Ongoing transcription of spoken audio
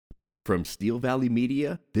From Steel Valley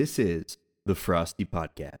Media, this is the Frosty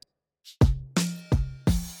Podcast.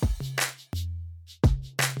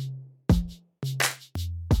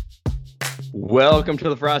 Welcome to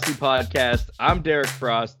the Frosty Podcast. I'm Derek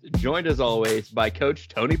Frost, joined as always by Coach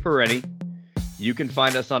Tony Perenni. You can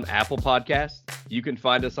find us on Apple Podcasts. You can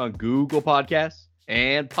find us on Google Podcasts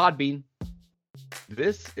and Podbean.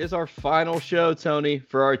 This is our final show, Tony,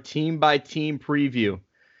 for our team-by-team preview.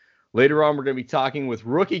 Later on, we're going to be talking with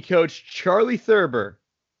rookie coach Charley Thurber.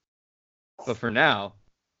 But for now,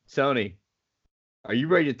 Tony, are you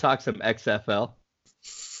ready to talk some XFL?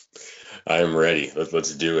 I'm ready.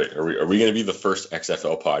 Let's do it. Are we going to be the first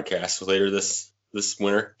XFL podcast later this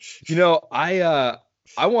winter? You know, I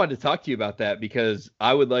wanted to talk to you about that because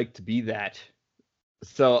I would like to be that.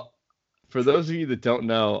 So, for those of you that don't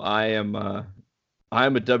know, I am a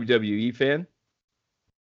WWE fan.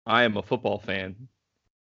 I am a football fan.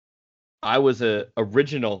 I was a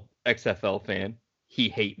original XFL fan. He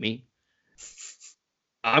hate me.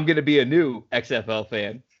 I'm going to be a new XFL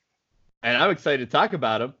fan, and I'm excited to talk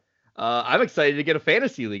about him. I'm excited to get a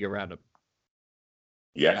fantasy league around him.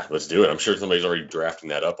 Yeah, let's do it. I'm sure somebody's already drafting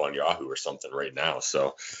that up on Yahoo or something right now,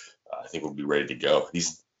 so I think we'll be ready to go.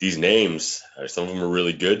 These names, some of them are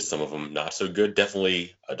really good, some of them not so good.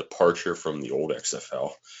 Definitely a departure from the old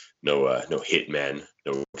XFL. No Hitmen,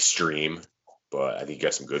 no Extreme. But I think you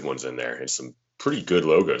got some good ones in there and some pretty good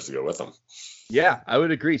logos to go with them. Yeah, I would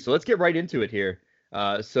agree. So let's get right into it here.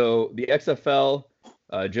 So the XFL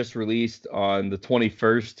just released on the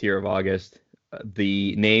 21st here of August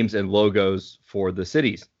the names and logos for the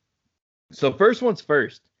cities. So first one's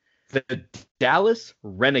first, the Dallas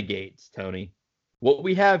Renegades, Tony. What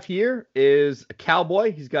we have here is a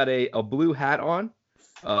cowboy. He's got a blue hat on,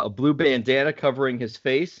 a blue bandana covering his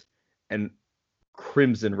face, and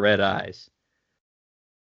crimson red eyes.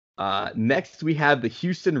 Next, we have the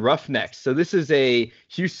Houston Roughnecks. So this is a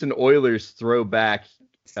Houston Oilers throwback-esque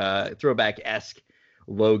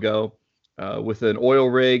logo with an oil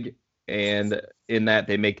rig, and in that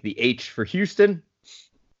they make the H for Houston.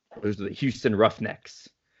 Those are the Houston Roughnecks.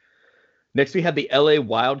 Next, we have the LA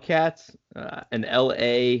Wildcats. And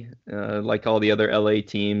LA, like all the other LA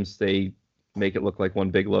teams, they make it look like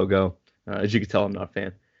one big logo. As you can tell, I'm not a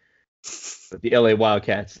fan. But the LA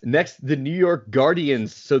Wildcats. Next, the New York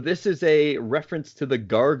Guardians. So this is a reference to the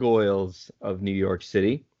gargoyles of New York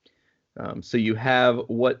City. So you have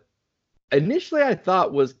what initially I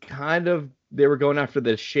thought was kind of, they were going after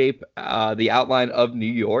the shape, the outline of New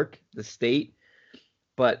York, the state.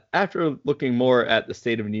 But after looking more at the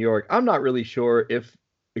state of New York, I'm not really sure if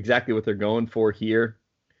exactly what they're going for here.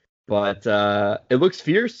 But it looks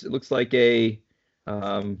fierce. It looks like a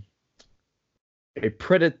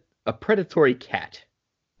predatory cat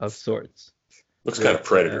of sorts. Looks kind of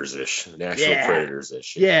Predators-ish, National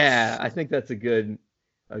Predators-ish. Yeah, I think that's a good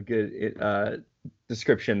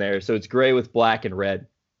description there. So it's gray with black and red.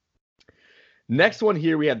 Next one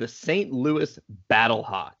here, we have the St. Louis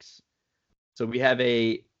Battlehawks. So we have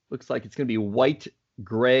looks like it's going to be white,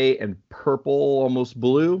 gray, and purple, almost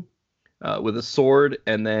blue, with a sword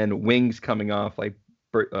and then wings coming off, like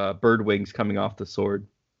bird wings coming off the sword.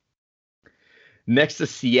 Next, the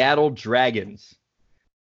Seattle Dragons.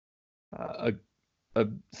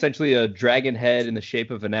 Essentially a dragon head in the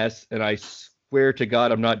shape of an S, and I swear to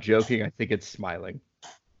God, I'm not joking. I think it's smiling.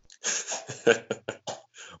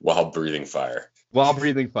 While breathing fire.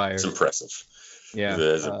 It's impressive. Yeah. It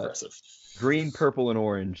is impressive. Green, purple, and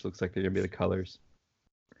orange looks like they're going to be the colors.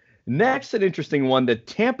 Next, an interesting one, the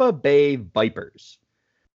Tampa Bay Vipers.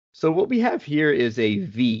 So what we have here is a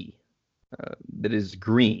V that is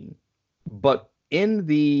green, but in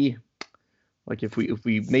the, like if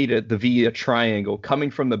we made the V a triangle coming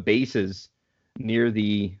from the bases near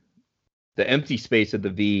the empty space of the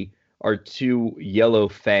V are two yellow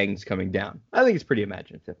fangs coming down. I think it's pretty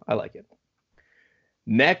imaginative. I like it.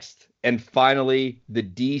 Next, and finally, the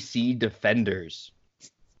DC Defenders.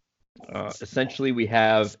 Essentially, we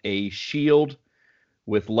have a shield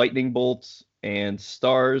with lightning bolts and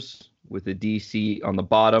stars with the DC on the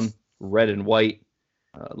bottom, red and white.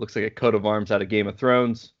 Looks like a coat of arms out of Game of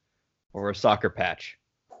Thrones or a soccer patch.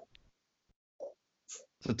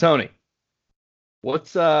 So, Tony,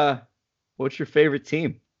 what's your favorite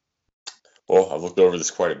team? Well, I've looked over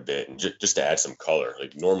this quite a bit, and just to add some color,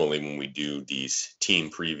 like normally when we do these team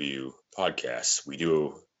preview podcasts, we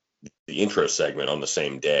do the intro segment on the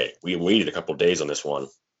same day. We waited a couple of days on this one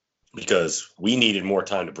because we needed more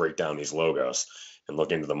time to break down these logos and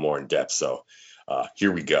look into them more in depth. So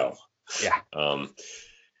here we go. Yeah.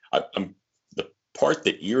 The part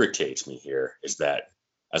that irritates me here is that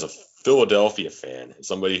as a Philadelphia fan,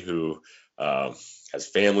 somebody who has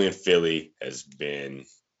family in Philly, has been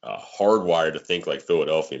hardwired to think like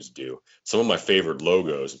Philadelphians do. Some of my favorite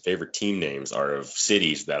logos and favorite team names are of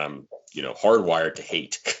cities that I'm, hardwired to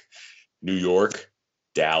hate. New York,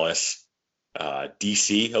 Dallas,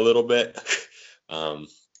 DC a little bit, but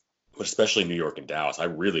especially New York and Dallas. I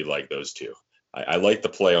really like those two. I like the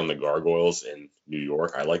play on the gargoyles in New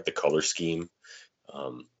York. I like the color scheme.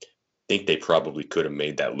 Think they probably could have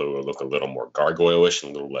made that logo look a little more gargoyle-ish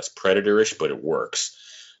and a little less predator-ish, but it works.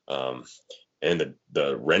 And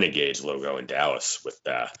the Renegades logo in Dallas with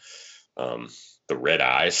the red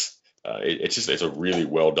eyes, it's a really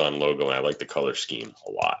well done logo, and I like the color scheme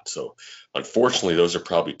a lot. So unfortunately, those are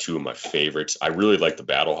probably two of my favorites. I really like the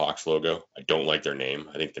Battlehawks logo. I don't like their name.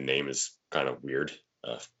 I think the name is kind of weird.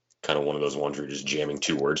 Kind of one of those ones where you're just jamming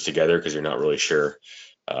two words together because you're not really sure.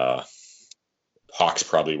 Hawks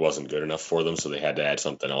probably wasn't good enough for them, so they had to add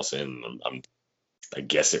something else in. I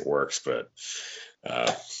guess it works, but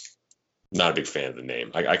not a big fan of the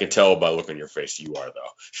name. I can tell by looking at your face you are,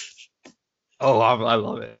 though. Oh, I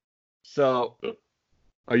love it. So,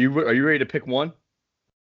 are you ready to pick one?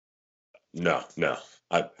 No.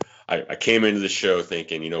 I came into the show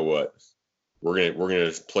thinking, you know what, we're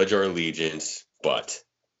gonna pledge our allegiance, but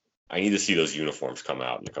I need to see those uniforms come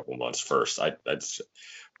out in a couple months first.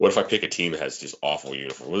 What if I pick a team that has just awful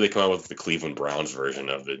uniforms? What do they come out with the Cleveland Browns version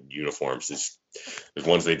of the uniforms? There's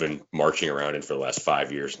ones they've been marching around in for the last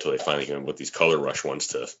 5 years until they finally came up with these color rush ones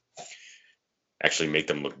to actually make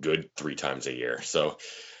them look good 3 times a year. So,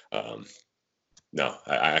 no,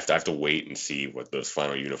 I have to wait and see what those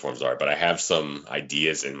final uniforms are. But I have some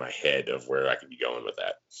ideas in my head of where I could be going with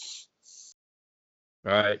that.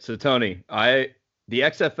 All right. So, Tony, the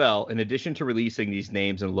XFL, in addition to releasing these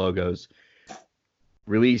names and logos,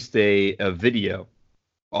 released a video.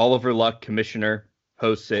 Oliver Luck, commissioner,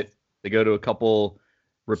 hosts it. They go to a couple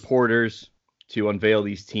reporters to unveil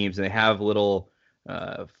these teams, and they have little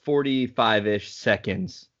 45-ish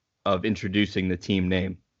seconds of introducing the team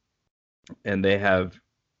name. And they have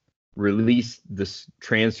released the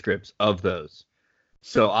transcripts of those.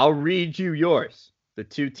 So I'll read you yours, the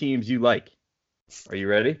 2 teams you like. Are you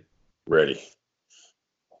ready? Ready.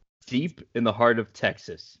 Deep in the heart of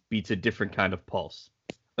Texas beats a different kind of pulse.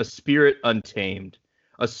 A spirit untamed.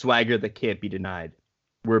 A swagger that can't be denied.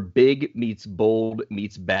 Where big meets bold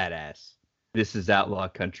meets badass. This is outlaw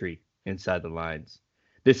country inside the lines.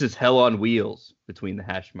 This is hell on wheels between the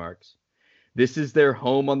hash marks. This is their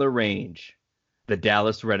home on the range. The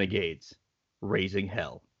Dallas Renegades. Raising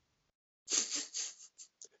hell.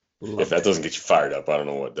 If that doesn't get you fired up, I don't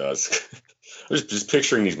know what does. I'm just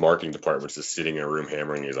picturing these marketing departments just sitting in a room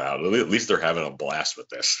hammering these out. At least they're having a blast with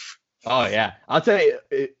this. Oh, yeah. I'll tell you,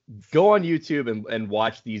 go on YouTube and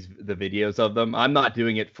watch the videos of them. I'm not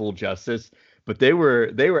doing it full justice, but they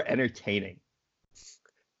were entertaining.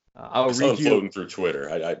 I saw them floating through Twitter.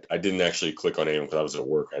 I didn't actually click on any of them because I was at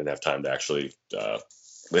work. I didn't have time to actually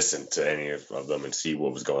listen to any of them and see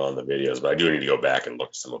what was going on in the videos. But I do need to go back and look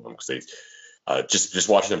at some of them because they just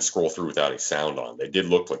watching them scroll through without any sound on. They did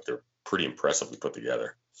look like they're pretty impressively put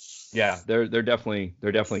together. Yeah, they're definitely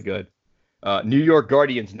good. New York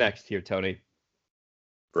Guardians next here, Tony.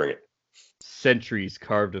 Bring it. Centuries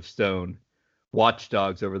carved of stone,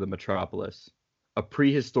 watchdogs over the metropolis, a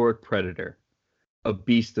prehistoric predator, a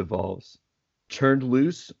beast evolves, turned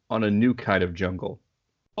loose on a new kind of jungle,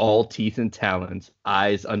 all teeth and talons,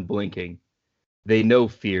 eyes unblinking. They know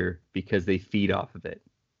fear because they feed off of it.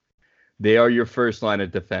 They are your first line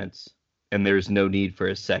of defense, and there is no need for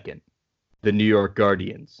a second. The New York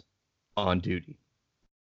Guardians, on duty.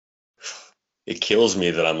 It kills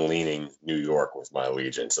me that I'm leaning New York with my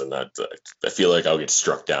allegiance, and that I feel like I'll get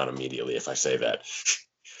struck down immediately if I say that.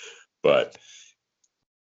 But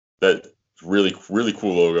that really, really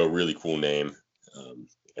cool logo, really cool name,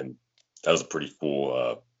 and that was a pretty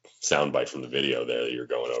cool soundbite from the video there that you're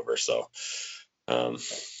going over. So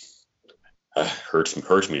hurts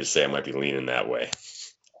me to say I might be leaning that way.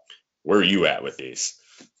 Where are you at with these?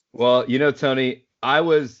 Well, Tony, I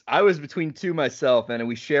was between 2 myself, and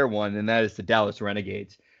we share one, and that is the Dallas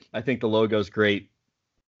Renegades. I think the logo's great.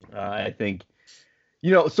 I think,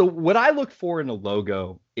 so what I look for in a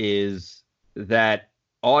logo is that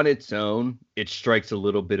on its own, it strikes a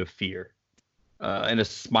little bit of fear. And a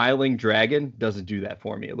smiling dragon doesn't do that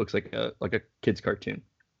for me. It looks like a kid's cartoon.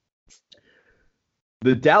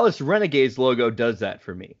 The Dallas Renegades logo does that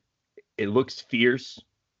for me. It looks fierce,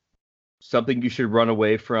 something you should run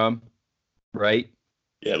away from, right?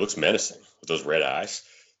 Yeah, it looks menacing with those red eyes.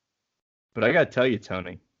 But I got to tell you,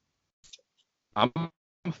 Tony, I'm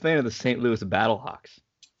a fan of the St. Louis Battlehawks.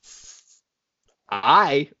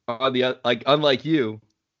 Unlike you,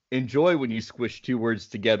 enjoy when you squish two words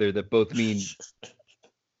together that both mean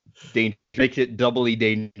danger, makes it doubly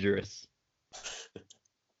dangerous.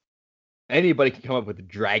 Anybody can come up with a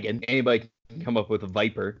dragon. Anybody can come up with a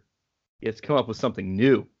viper. You have to come up with something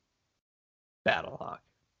new. Battlehawk.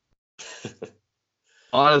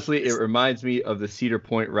 Honestly, it reminds me of the Cedar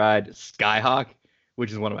Point ride Skyhawk,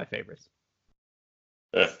 which is one of my favorites.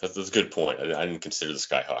 Yeah, that's a good point. I didn't consider the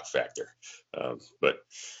Skyhawk factor, but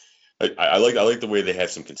I like the way they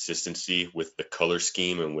have some consistency with the color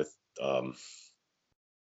scheme and with kind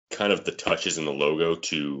of the touches in the logo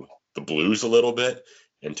to the Blues a little bit,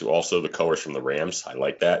 and to also the colors from the Rams. I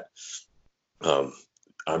like that. I'm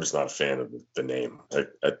just not a fan of the name.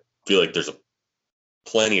 I feel like there's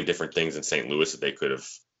plenty of different things in St. Louis that they could have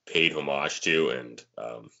paid homage to and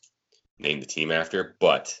named the team after,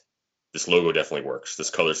 but this logo definitely works. This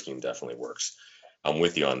color scheme definitely works. I'm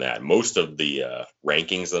with you on that. Most of the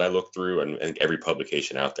rankings that I look through, and every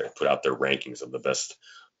publication out there put out their rankings of the best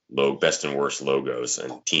and worst logos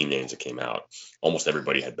and team names that came out. Almost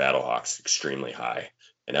everybody had Battlehawks extremely high.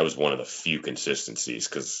 And that was one of the few consistencies,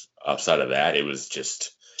 because outside of that,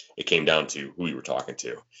 it came down to who you were talking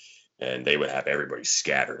to. And they would have everybody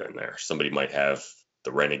scattered in there. Somebody might have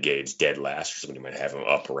the Renegades dead last, or somebody might have them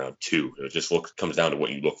up around 2. It just comes down to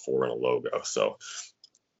what you look for in a logo. So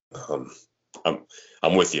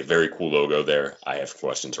I'm with you. Very cool logo there. I have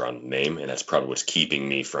questions around the name, and that's probably what's keeping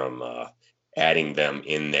me from adding them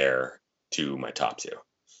in there to my top 2.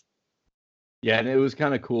 Yeah, and it was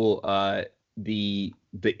kind of cool. The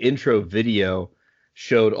intro video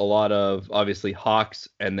showed a lot of, obviously, Hawks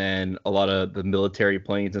and then a lot of the military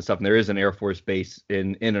planes and stuff. And there is an Air Force base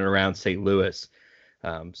in and around St. Louis.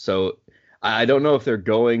 So I don't know if they're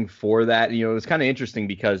going for that. You know, it's kind of interesting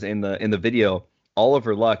because in the video,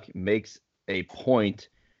 Oliver Luck makes a point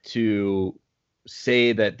to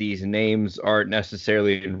say that these names aren't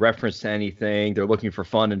necessarily in reference to anything. They're looking for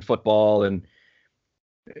fun in football, and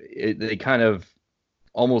they kind of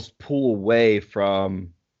almost pull away from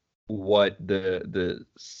what the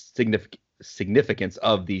significance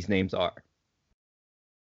of these names are.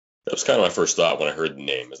 That was kind of my first thought when I heard the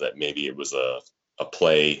name, is that maybe it was a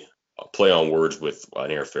play on words with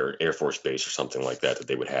an Air Force base or something like that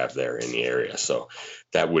they would have there in the area. So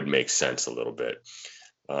that would make sense a little bit.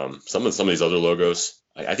 Some of these other logos,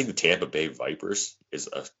 I think the Tampa Bay Vipers is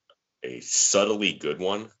a subtly good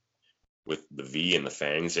one with the V and the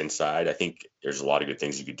fangs inside. I think there's a lot of good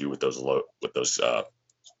things you could do with those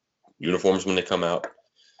uniforms when they come out.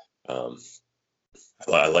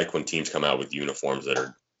 I like when teams come out with uniforms that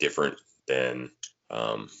are different than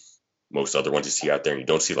most other ones you see out there, and you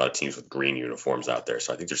don't see a lot of teams with green uniforms out there.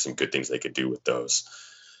 So I think there's some good things they could do with those.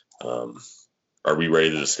 Are we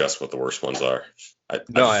ready to discuss what the worst ones are?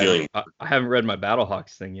 I haven't read my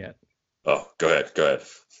Battlehawks thing yet. Oh, go ahead.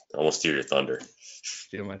 I almost steal your thunder.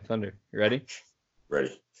 Steal my thunder. You ready?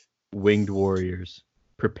 Ready. Winged warriors,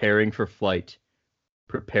 preparing for flight,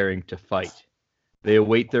 preparing to fight. They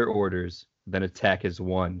await their orders, then attack as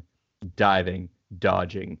one, diving,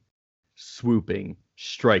 dodging, swooping,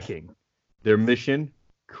 striking. Their mission,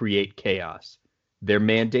 create chaos. Their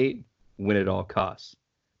mandate, win at all costs.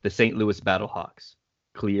 The St. Louis Battlehawks,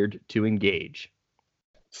 cleared to engage.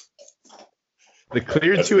 The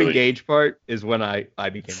cleared to engage part is when I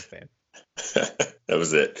became a fan. That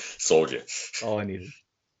was it. Sold you. All I needed.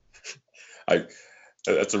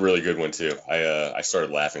 That's a really good one too. I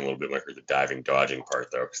started laughing a little bit when I heard the diving, dodging part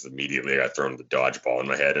though, because immediately I got thrown the dodgeball in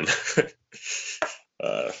my head and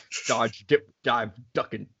dodge, dip, dive,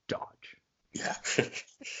 duck, and dodge. Yeah.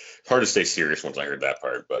 Hard to stay serious once I heard that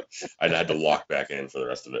part, but I had to lock back in for the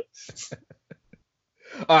rest of it.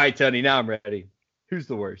 All right, Tony, now I'm ready. Who's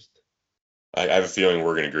the worst? I have a feeling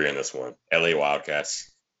we're going to agree on this one. LA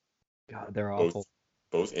Wildcats. God, they're awful.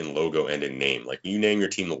 Both in logo and in name. Like, you name your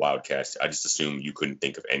team the Wildcats, I just assume you couldn't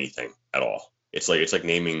think of anything at all. It's like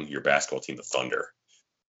naming your basketball team the Thunder.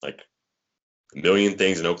 Like, a million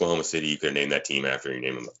things in Oklahoma City you could have named that team after. You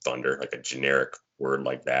name them the Thunder, like a generic word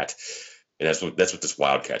like that. And that's what this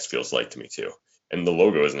Wildcats feels like to me too. And the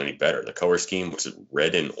logo isn't any better. The color scheme was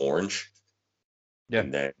red and orange. Yeah.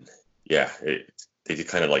 And then, they did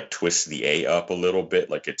kind of like twist the A up a little bit,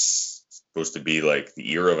 like it's supposed to be like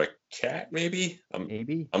the ear of a cat, maybe.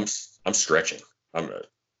 I'm stretching. I'm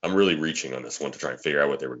really reaching on this one to try and figure out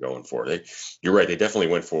what they were going for. You're right. They definitely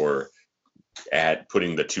went for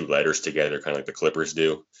putting the two letters together, kind of like the Clippers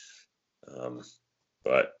do.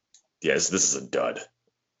 But yes, this is a dud.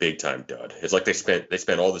 Big time dud. It's like they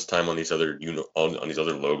spent all this time on these other on these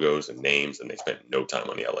other logos and names, and they spent no time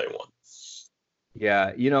on the LA one. Yeah,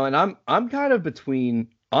 and I'm kind of between.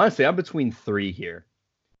 Honestly, I'm between three here.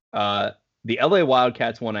 The LA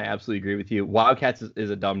Wildcats one, I absolutely agree with you. Wildcats is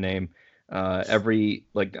a dumb name. Every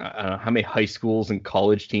I don't know how many high schools and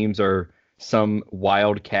college teams are some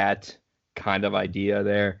Wildcat kind of idea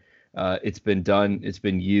there. It's been done. It's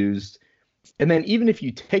been used. And then even if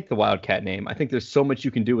you take the Wildcat name, I think there's so much you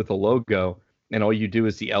can do with the logo, and all you do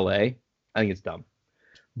is the LA. I think it's dumb.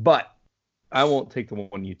 But I won't take the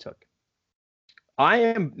one you took. I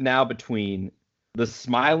am now between the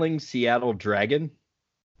smiling Seattle Dragon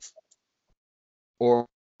or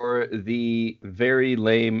the very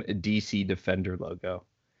lame DC Defender logo.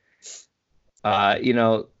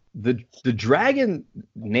 The Dragon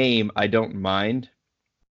name I don't mind.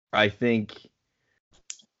 I think,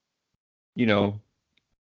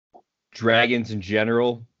 dragons in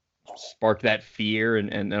general spark that fear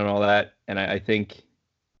and all that. And I think,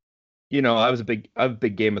 I was a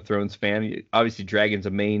big Game of Thrones fan. Obviously, Dragon's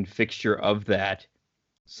a main fixture of that.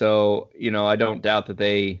 So, I don't doubt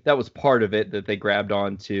that was part of it, that they grabbed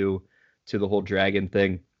on to the whole dragon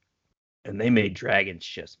thing. And they made dragons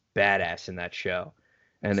just badass in that show.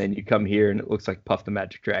 And then you come here and it looks like Puff the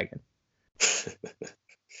Magic Dragon.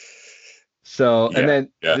 So, and then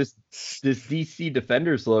this DC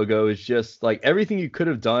Defenders logo is just like everything you could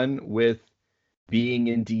have done with being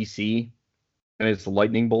in DC, and it's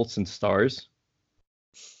lightning bolts and stars.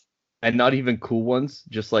 And not even cool ones,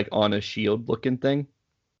 just like on a shield looking thing.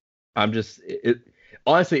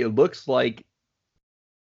 Honestly, it looks like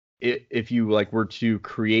if you were to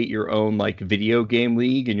create your own video game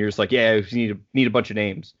league, and you're just like, yeah, you need a bunch of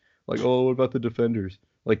names. Like, oh, what about the Defenders?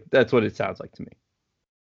 Like, that's what it sounds like to me.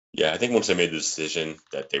 Yeah, I think once they made the decision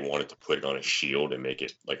that they wanted to put it on a shield and make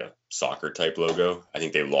it like a soccer type logo, I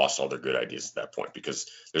think they lost all their good ideas at that point, because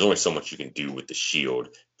there's only so much you can do with the shield,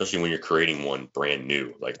 especially when you're creating one brand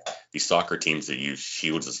new. Like these soccer teams that use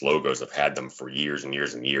shields as logos have had them for years and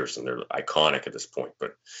years and years, and they're iconic at this point.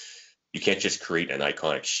 But you can't just create an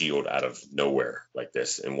iconic shield out of nowhere like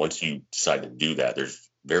this. And once you decide to do that, there's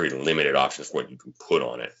very limited options for what you can put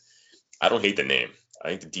on it. I don't hate the name. I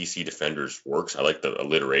think the DC Defenders works. I like the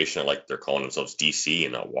alliteration. I like they're calling themselves DC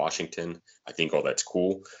and not Washington. I think all that's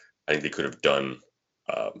cool. I think they could have done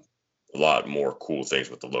a lot more cool things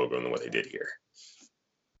with the logo than what they did here.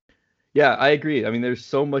 Yeah, I agree. I mean, there's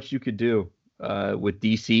so much you could do with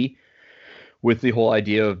DC, with the whole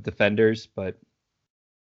idea of Defenders, but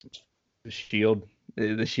the shield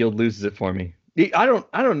loses it for me. I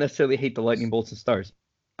don't necessarily hate the lightning bolts and stars.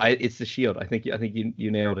 It's the shield. I think you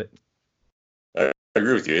nailed it. I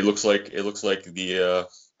agree with you. It looks like the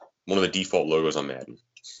one of the default logos on Madden.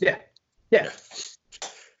 Yeah.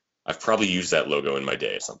 I've probably used that logo in my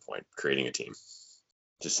day at some point, creating a team.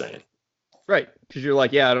 Just saying. Right, because you're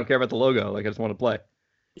like, yeah, I don't care about the logo. Like, I just want to play.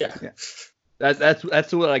 Yeah.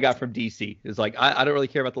 That's what I got from DC. Is like, I don't really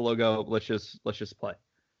care about the logo. Let's just play.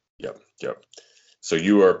 Yep. So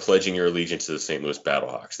you are pledging your allegiance to the St. Louis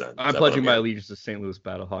Battlehawks then? I'm pledging my allegiance to St. Louis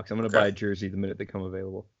Battlehawks. I'm going to buy a jersey the minute they come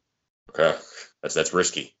available. Okay. That's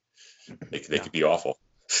risky. They could be awful.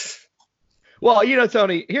 Well,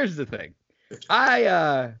 Tony, here's the thing.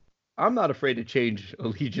 I'm not afraid to change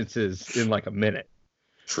allegiances in like a minute.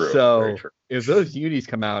 True. So if those unis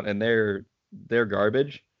come out and they're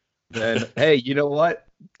garbage, then hey, you know what?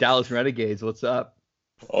 Dallas Renegades, what's up?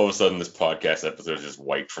 All of a sudden, this podcast episode is just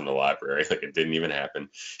wiped from the library, like it didn't even happen.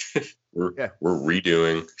 We're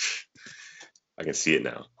redoing. I can see it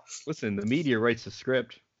now. Listen, the media writes the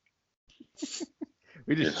script.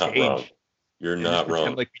 We just change. Wrong. You're not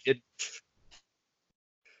wrong. Like we did.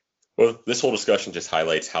 Well, this whole discussion just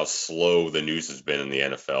highlights how slow the news has been in the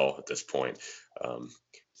NFL at this point.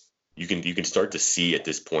 You can start to see at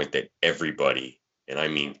this point that everybody, and I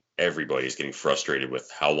mean everybody, is getting frustrated with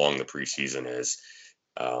how long the preseason is,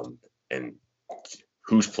 and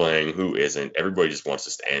who's playing, who isn't. Everybody just wants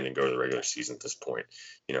this to end and go to the regular season at this point.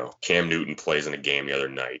 Cam Newton plays in a game the other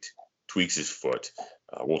night, tweaks his foot.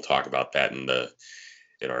 We'll talk about that in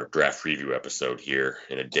our draft preview episode here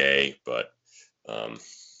in a day, but I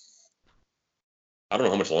don't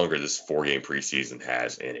know how much longer this 4-game preseason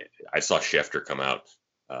has in it. I saw Schefter come out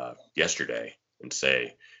yesterday and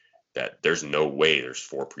say that there's no way there's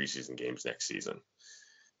 4 preseason games next season.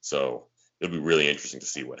 So it'll be really interesting to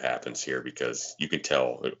see what happens here, because you can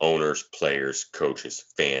tell owners, players, coaches,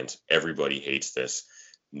 fans, everybody hates this.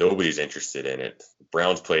 Nobody's interested in it.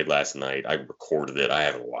 Browns played last night. I recorded it. I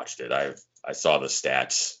haven't watched it. I saw the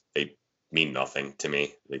stats. They mean nothing to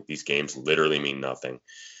me. Like, these games literally mean nothing.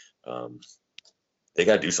 They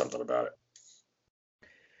got to do something about it.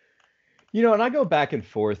 And I go back and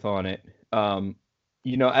forth on it.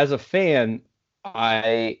 As a fan,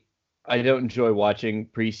 I don't enjoy watching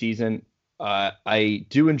preseason. I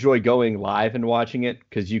do enjoy going live and watching it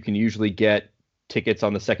because you can usually get tickets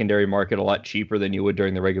on the secondary market a lot cheaper than you would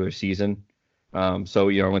during the regular season. So,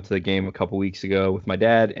 I went to the game a couple weeks ago with my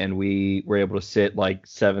dad, and we were able to sit like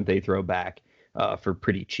seventh, eighth row back for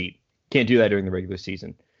pretty cheap. Can't do that during the regular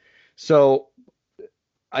season. So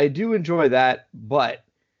I do enjoy that, but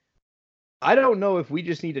I don't know if we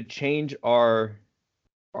just need to change our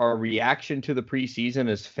reaction to the preseason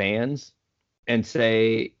as fans and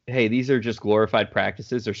say, hey, these are just glorified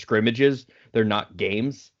practices or scrimmages. They're not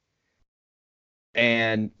games.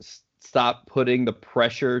 And stop putting the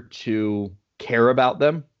pressure to care about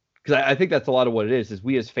them. Because I think that's a lot of what it is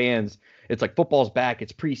we as fans, it's like football's back,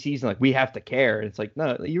 it's preseason, like we have to care. And it's like,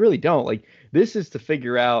 no, you really don't. Like, this is to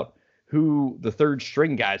figure out who the third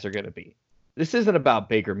string guys are going to be. This isn't about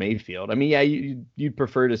Baker Mayfield. I mean, yeah, you'd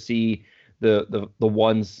prefer to see the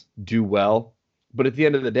ones do well. But at the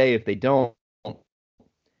end of the day, if they don't,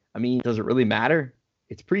 I mean, does it really matter?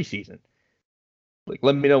 It's preseason. Like,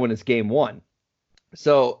 let me know when it's game one.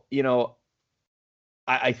 So,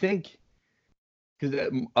 I think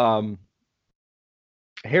because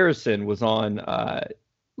Harrison was on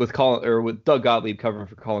with Doug Gottlieb covering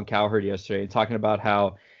for Colin Cowherd yesterday and talking about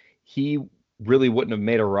how he really wouldn't have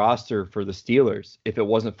made a roster for the Steelers if it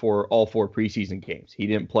wasn't for all 4 preseason games. He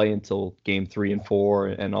didn't play until game 3 and 4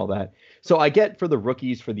 and all that. So I get for the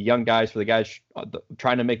rookies, for the young guys, for the guys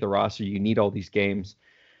trying to make the roster, you need all these games.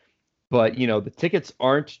 But, the tickets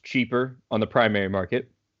aren't cheaper on the primary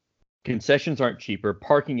market. Concessions aren't cheaper.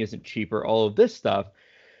 Parking isn't cheaper. All of this stuff.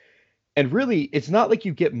 And really, it's not like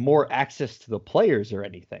you get more access to the players or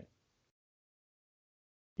anything.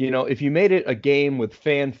 If you made it a game with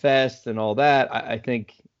Fan Fest and all that, I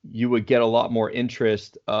think you would get a lot more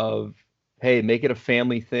interest of, hey, make it a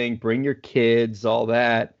family thing, bring your kids, all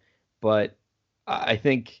that. But I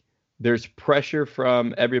think there's pressure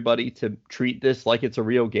from everybody to treat this like it's a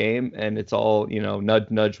real game, and it's all, nudge,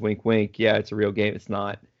 nudge, wink, wink. Yeah, it's a real game. It's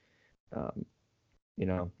not. I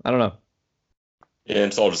don't know. And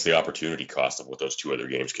it's all just the opportunity cost of what those 2 other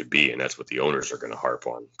games could be, and that's what the owners are going to harp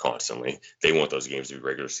on constantly. They want those games to be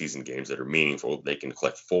regular season games that are meaningful. They can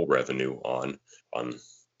collect full revenue on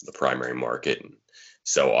the primary market and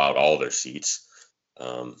sell out all their seats.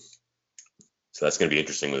 So that's going to be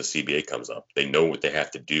interesting when the CBA comes up. They know what they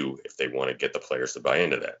have to do if they want to get the players to buy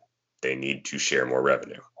into that. They need to share more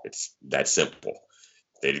revenue. It's that simple.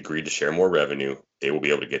 If they'd agreed to share more revenue, they will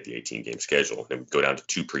be able to get the 18-game schedule and go down to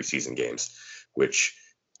 2 preseason games, which,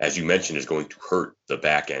 as you mentioned, is going to hurt the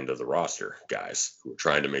back end of the roster guys who are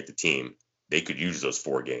trying to make the team. They could use those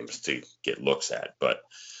 4 games to get looks at. But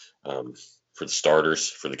for the starters,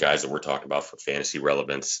 for the guys that we're talking about for fantasy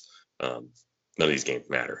relevance, none of these games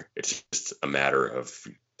matter. It's just a matter of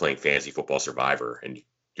playing fantasy football survivor, and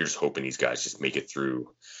you're just hoping these guys just make it through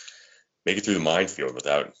the minefield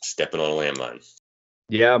without stepping on a landmine.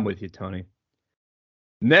 Yeah, I'm with you, Tony.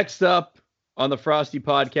 Next up on the Frosty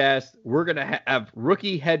podcast, we're going to have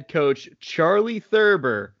rookie head coach Charley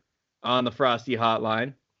Thurber on the Frosty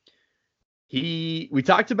hotline. We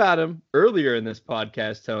talked about him earlier in this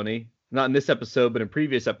podcast, Tony, not in this episode, but in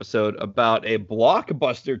previous episode, about a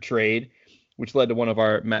blockbuster trade, which led to one of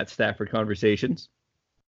our Matt Stafford conversations.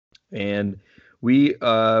 And we're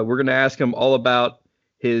going to ask him all about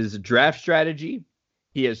his draft strategy.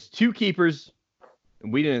 He has 2 keepers,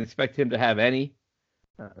 and we didn't expect him to have any.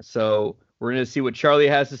 So we're going to see what Charley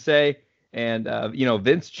has to say. And,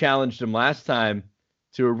 Vince challenged him last time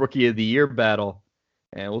to a Rookie of the Year battle,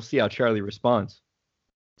 and we'll see how Charley responds.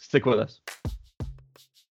 Stick with us.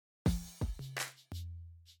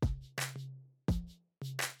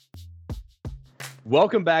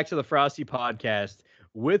 Welcome back to the Frosty podcast.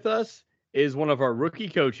 With us is one of our rookie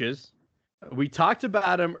coaches. We talked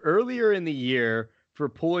about him earlier in the year for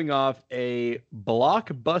pulling off a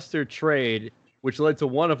blockbuster trade, which led to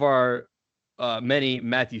one of our many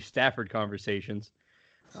Matthew Stafford conversations.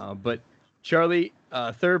 But Charley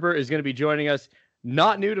Thurber is going to be joining us.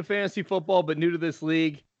 Not new to fantasy football, but new to this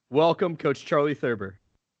league. Welcome, Coach Charley Thurber.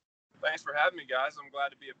 Thanks for having me, guys. I'm glad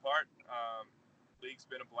to be a part. League's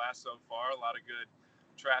been a blast so far. A lot of good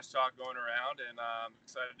trash talk going around, and I'm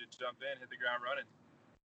excited to jump in, hit the ground running.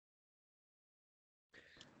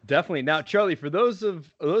 Definitely. Now, Charley, for those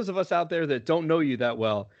of us out there that don't know you that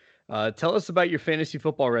well, tell us about your fantasy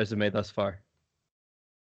football resume thus far.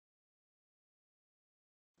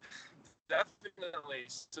 Definitely.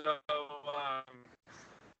 So,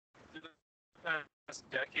 through the past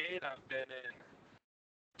decade, I've been in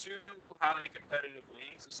 2 highly competitive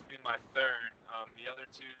leagues. This will be my 3rd. The other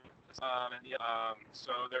 2,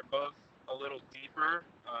 so they're both a little deeper.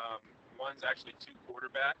 One's actually 2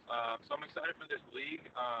 quarterback. So I'm excited for this league.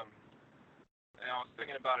 and I was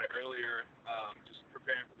thinking about it earlier, just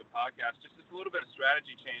preparing for the podcast. Just a little bit of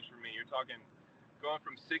strategy change for me. You're talking going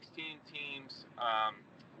from 16 teams,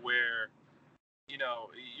 where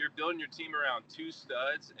you're building your team around 2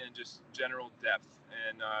 studs and just general depth.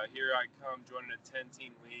 And here I come joining a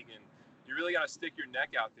 10-team league, and you really got to stick your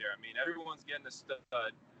neck out there. I mean, everyone's getting a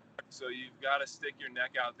stud, so you've got to stick your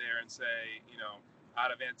neck out there and say, out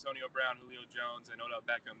of Antonio Brown, Julio Jones, and Odell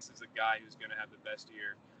Beckham, this is a guy who's going to have the best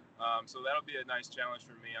year. So that'll be a nice challenge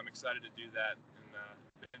for me. I'm excited to do that,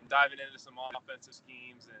 and diving into some offensive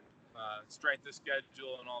schemes and strength of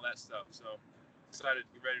schedule and all that stuff. So excited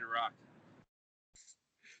to get ready to rock.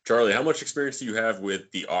 Charlie, how much experience do you have with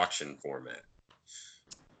the auction format?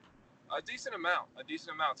 A decent amount.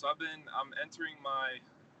 So I'm entering my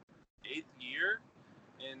 8th year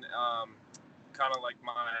in kind of like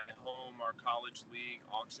my home or college league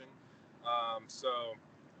auction. So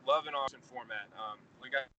love an auction format.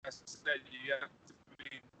 Like I said, you have to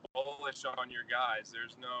be bullish on your guys.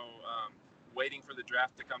 There's no waiting for the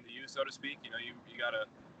draft to come to you, so to speak. You got to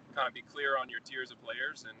kind of be clear on your tiers of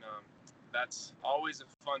players, and that's always a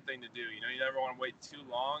fun thing to do. You never want to wait too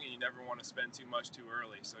long, and you never want to spend too much too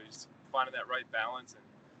early. So just finding that right balance, and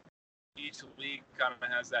each league kind of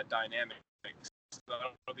has that dynamic. So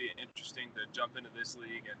it'll be interesting to jump into this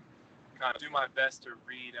league and kind of do my best to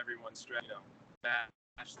read everyone's strategy,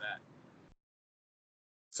 match that.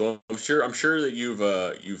 So I'm sure that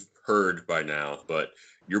you've heard by now, but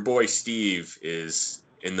your boy Steve is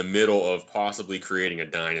in the middle of possibly creating a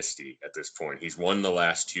dynasty at this point. He's won the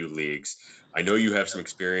last 2 leagues. I know you have some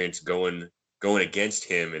experience going against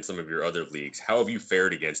him in some of your other leagues. How have you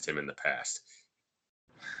fared against him in the past?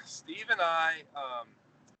 Steve and I,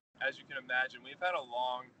 as you can imagine, we've had a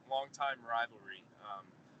long time rivalry.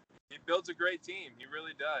 He builds a great team. He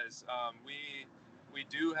really does. We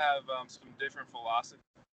do have some different philosophies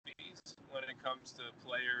when it comes to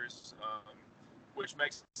players, which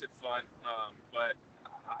makes it fun. But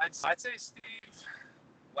I'd say Steve,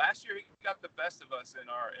 last year he got the best of us in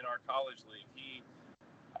our college league.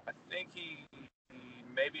 I think he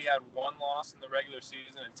maybe had 1 loss in the regular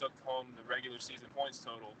season and took home the regular season points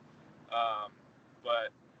total.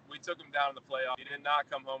 But we took him down in the playoff. He did not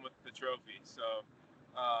come home with the trophy, so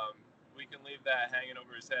we can leave that hanging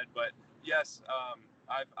over his head. But yes,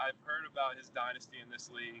 I've heard about his dynasty in this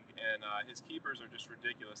league, and his keepers are just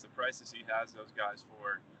ridiculous. The prices he has those guys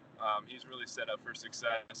for, he's really set up for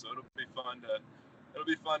success. So it'll be fun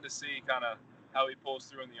to see kind of how he pulls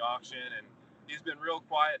through in the auction. And he's been real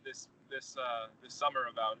quiet this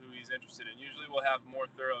summer about who he's interested in. Usually we'll have more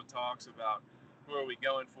thorough talks about who are we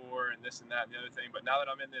going for and this and that and the other thing. But now that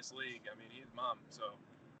I'm in this league, I mean, he's mum, so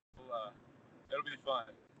it'll be fun.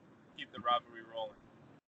 Keep the rivalry rolling.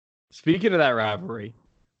 Speaking of that rivalry,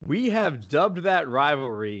 we have dubbed that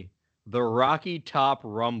rivalry the Rocky Top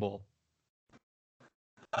Rumble.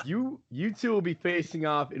 You 2 will be facing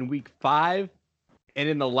off in week 5 and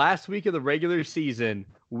in the last week of the regular season,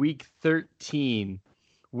 week 13,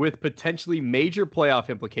 with potentially major playoff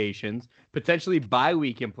implications, potentially bye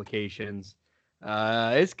week implications.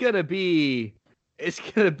 It's gonna be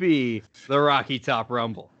the Rocky Top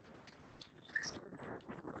Rumble.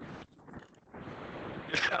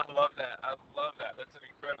 I love that. That's an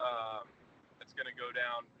incredible. It's gonna go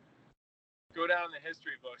down in the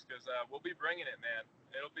history books because we'll be bringing it, man.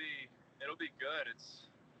 It'll be good.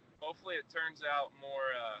 Hopefully it turns out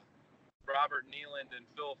more Robert Nealand and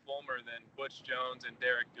Phil Fulmer than Butch Jones and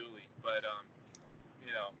Derek Dooley. But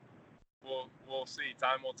we'll see.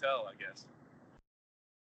 Time will tell, I guess.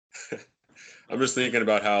 I'm just thinking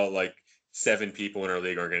about how 7 people in our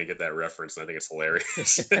league are going to get that reference, and I think it's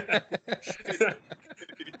hilarious.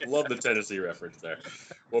 Love the Tennessee reference there.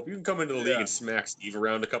 Well, if you can come into the league and smack Steve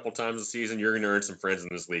around a couple times this season, you're going to earn some friends in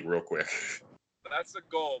this league real quick. That's the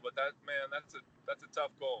goal, but that's a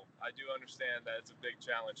tough goal. I do understand that it's a big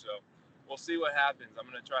challenge, so we'll see what happens. I'm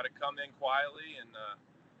going to try to come in quietly and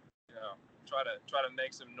try to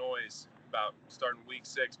make some noise about starting week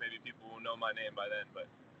 6. Maybe people will know my name by then, but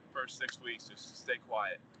first 6 weeks, just stay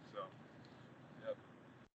quiet. So. Yep.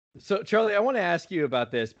 So Charlie, I want to ask you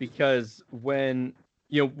about this because when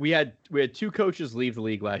we had 2 coaches leave the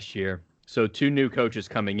league last year, so 2 new coaches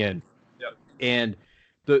coming in. Yep. And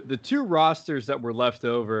the 2 rosters that were left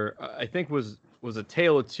over, I think was a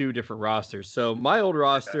tale of 2 different rosters. So my old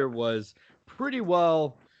roster was pretty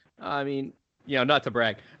well. I mean, not to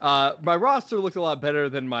brag, my roster looked a lot better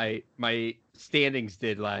than my standings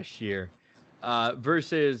did last year.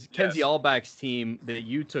 Versus Kenzie Allback's team that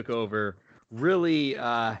you took over. Really,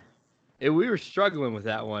 we were struggling with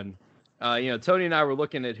that one. Tony and I were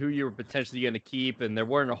looking at who you were potentially going to keep, and there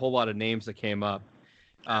weren't a whole lot of names that came up.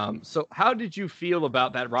 So how did you feel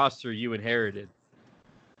about that roster you inherited?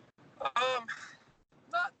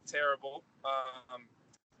 Not terrible.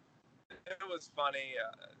 It was funny.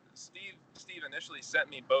 Steve initially sent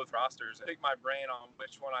me both rosters. I picked my brain on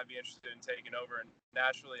which one I'd be interested in taking over, and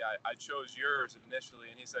naturally I chose yours initially.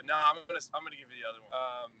 And he said, "No, I'm gonna give you the other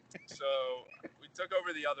one." So we took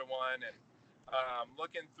over the other one, and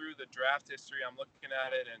looking through the draft history, I'm looking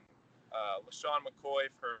at it, and LaShawn McCoy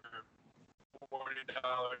for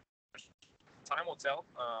 $40. Time will tell.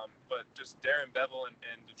 But just Darren Bevel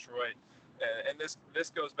in Detroit. And this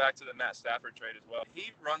goes back to the Matt Stafford trade as well.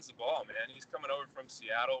 He runs the ball, man. He's coming over from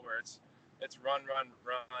Seattle where it's run.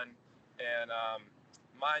 And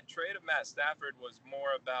my trade of Matt Stafford was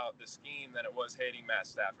more about the scheme than it was hating Matt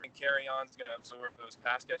Stafford. And Carry-On's going to absorb those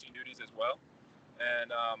pass-catching duties as well.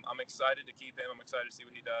 And I'm excited to keep him. I'm excited to see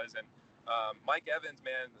what he does. And Mike Evans,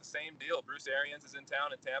 man, the same deal. Bruce Arians is in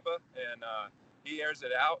town in Tampa, and he airs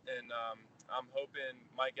it out. And I'm hoping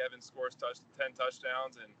Mike Evans scores 10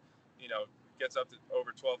 touchdowns and gets up to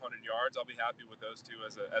over 1,200 yards. I'll be happy with those two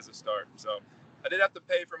as a start. So I did have to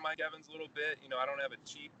pay for Mike Evans a little bit. I don't have a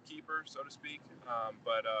cheap keeper, so to speak,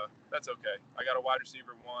 but that's okay. I got a wide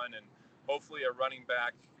receiver 1 and hopefully a running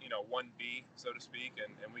back, 1B, so to speak,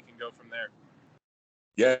 and we can go from there.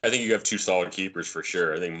 Yeah, I think you have 2 solid keepers for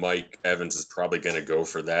sure. I think Mike Evans is probably going to go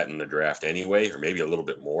for that in the draft anyway, or maybe a little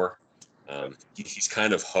bit more. He's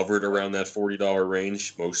kind of hovered around that $40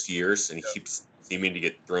 range most years, and he keeps seeming to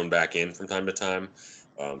get thrown back in from time to time.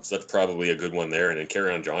 So that's probably a good one there. And then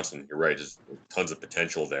Kerryon Johnson, you're right, there's tons of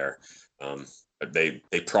potential there. But they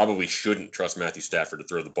probably shouldn't trust Matthew Stafford to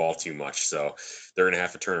throw the ball too much. So they're going to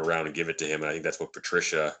have to turn around and give it to him. And I think that's what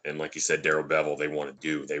Patricia and, like you said, Darrell Bevel, they want to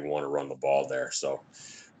do. They want to run the ball there. So,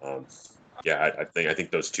 I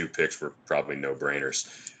think those 2 picks were probably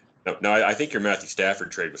no-brainers. No, I think your Matthew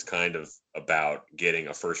Stafford trade was kind of about getting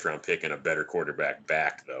a first-round pick and a better quarterback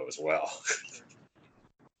back, though, as well.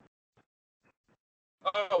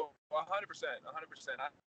 Oh, 100%.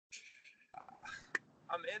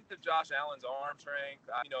 I'm into Josh Allen's arm strength.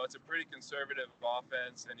 It's a pretty conservative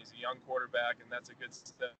offense, and he's a young quarterback, and that's a good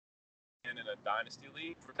step in a dynasty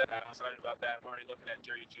league. I'm excited about that. I'm already looking at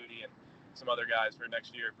Jerry Jeudy and some other guys for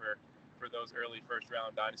next year for those early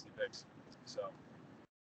first-round dynasty picks. So.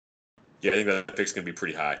 Yeah, I think that pick's going to be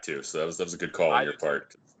pretty high, too. So that was a good call on your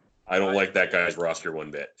part. I don't like that guy's roster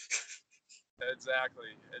one bit. Exactly.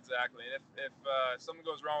 And if something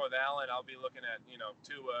goes wrong with Allen, I'll be looking at,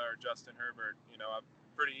 Tua or Justin Herbert,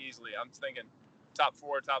 pretty easily. I'm thinking top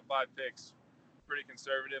 4, top 5 picks pretty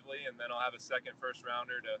conservatively, and then I'll have a second first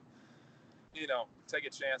rounder to, take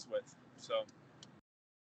a chance with.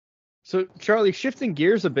 So Charlie, shifting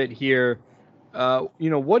gears a bit here,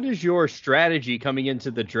 what is your strategy coming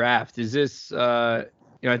into the draft? Is this, I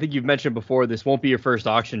think you've mentioned before, this won't be your first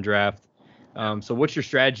auction draft. So what's your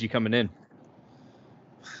strategy coming in?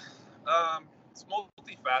 It's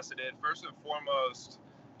multifaceted. First and foremost,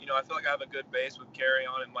 I feel like I have a good base with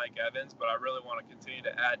Kerryon and Mike Evans, but I really want to continue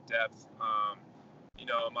to add depth.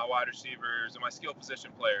 My wide receivers and my skill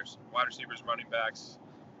position players, wide receivers, running backs.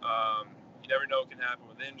 You never know what can happen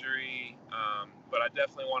with injury, but I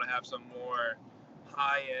definitely want to have some more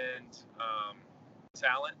high-end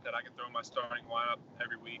talent that I can throw in my starting lineup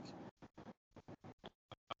every week.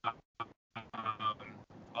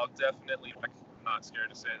 I'll definitely, I'm not scared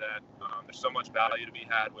to say that. There's so much value to be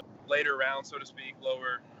had with later rounds, so to speak,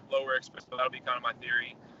 lower expense. So that'll be kind of my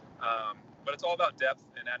theory. But it's all about depth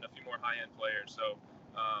and adding a few more high-end players. So,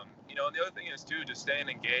 and the other thing is, too, just staying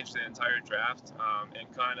engaged the entire draft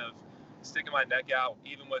and kind of sticking my neck out,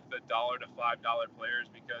 even with the $1 to $5 players,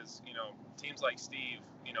 because, teams like Steve,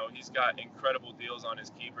 he's got incredible deals on his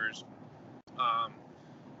keepers.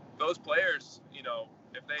 Those players,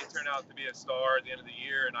 if they turn out to be a star at the end of the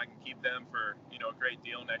year and I can keep them for, a great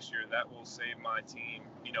deal next year, that will save my team,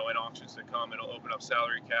 in auctions to come. It'll open up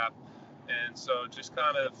salary cap. And so just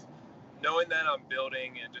kind of knowing that I'm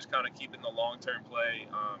building and just kind of keeping the long-term play,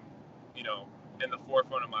 in the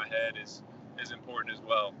forefront of my head is important as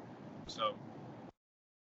well.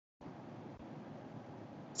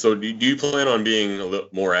 So do you plan on being a little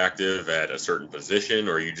more active at a certain position,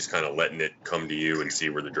 or are you just kind of letting it come to you and see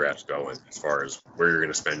where the draft's going as far as where you're going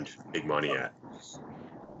to spend big money at?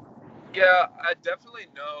 Yeah, I definitely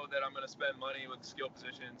know that I'm going to spend money with skill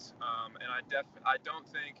positions, and I don't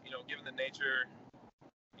think, given the nature,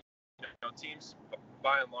 teams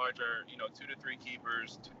by and large are 2 to 3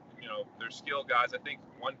 keepers. They're skill guys. I think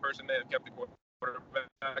one person may have kept the quarterback.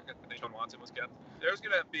 I think Sean Watson was kept. There's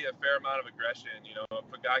going to be a fair amount of aggression.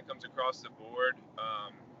 If a guy comes across the board,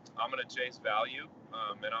 I'm going to chase value,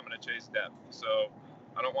 and I'm going to chase depth. So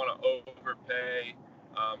I don't want to overpay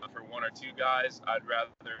For one or two guys, I'd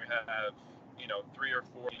rather have, 3 or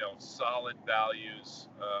 4, solid values,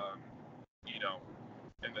 you know,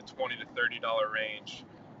 in the $20 to $30 range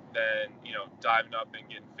than, diving up and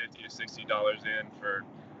getting $50 to $60 in for,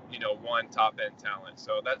 one top end talent.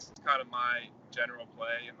 So that's kind of my general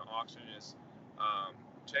play in the auction is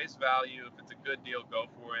chase value. If it's a good deal, go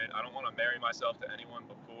for it. I don't want to marry myself to anyone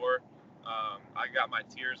before. I got my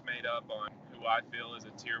tiers made up on who I feel is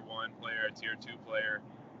a tier 1 player, a tier 2 player.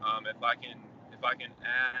 If I can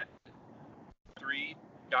add 3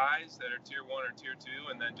 guys that are tier 1 or tier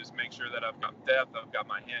 2, and then just make sure that I've got depth, I've got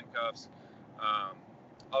my handcuffs,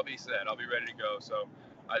 I'll be set. I'll be ready to go. So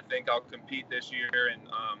I think I'll compete this year and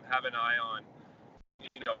have an eye on,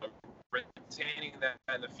 retaining that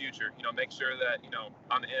in the future. Make sure that,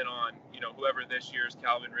 I'm in on, whoever this year's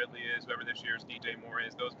Calvin Ridley is, whoever this year's DJ Moore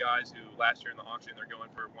is, those guys who last year in the auction, they're going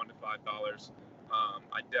for $1 to $5.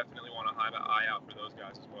 I definitely want to have an eye out for those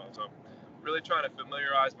guys as well. So really trying to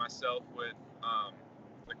familiarize myself with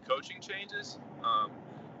the coaching changes.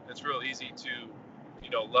 It's real easy to,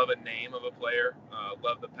 love a name of a player,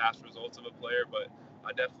 love the past results of a player, but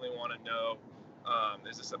I definitely want to know,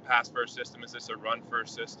 is this a pass-first system? Is this a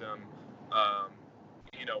run-first system?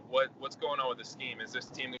 What's going on with the scheme? Is this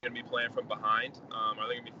team going to be playing from behind? Are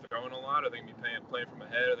they going to be throwing a lot? Are they going to be playing from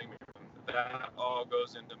ahead? Are they going to be that all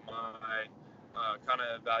goes into my kind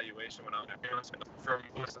of evaluation when I'm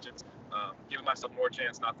giving myself more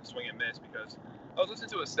chance not to swing and miss, because I was listening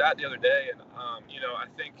to a stat the other day, and I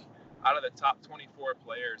think out of the top 24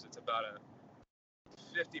 players, it's about a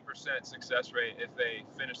 50% success rate if they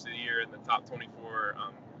finish the year in the top 24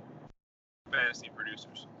 fantasy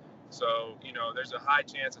producers. So, there's a high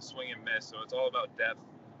chance of swing and miss. So it's all about depth,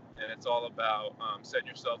 and it's all about setting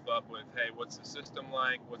yourself up with, hey, what's the system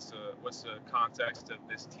like? What's the context of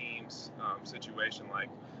this team's situation like?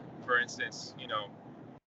 For instance,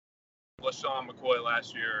 LaShawn McCoy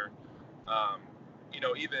last year,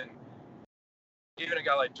 even a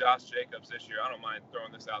guy like Josh Jacobs this year, I don't mind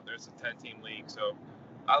throwing this out there. It's a 10-team league, so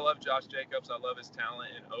I love Josh Jacobs. I love his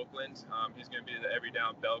talent in Oakland. He's going to be the every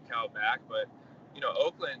down bell cow back, but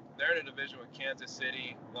Oakland, they're in a division with Kansas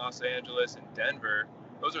City, Los Angeles, and Denver.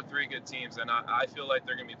 Those are 3 good teams, and I feel like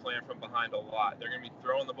they're going to be playing from behind a lot. They're going to be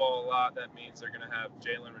throwing the ball a lot. That means they're going to have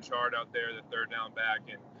Jalen Richard out there, the third down back,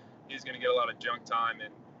 and he's going to get a lot of junk time.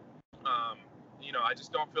 And, I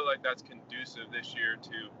just don't feel like that's conducive this year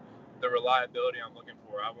to the reliability I'm looking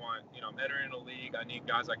for. I'm entering a league. I need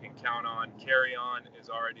guys I can count on. Carry on is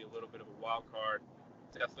already a little bit of a wild card.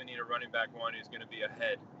 Definitely need a running back one who's going to be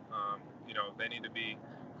ahead. They need to be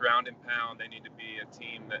ground and pound. They need to be a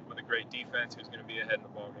team that with a great defense who's going to be ahead in the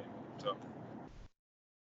ball game. So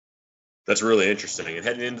that's really interesting. And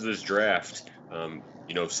heading into this draft,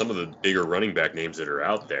 some of the bigger running back names that are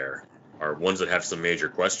out there are ones that have some major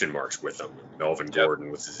question marks with them. Melvin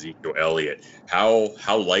Gordon, with Ezekiel Elliott.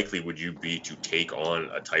 How likely would you be to take on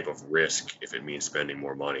a type of risk if it means spending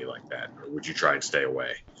more money like that? Or would you try and stay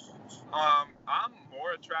away? I'm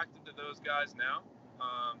more attracted to those guys now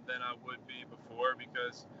than I would be before,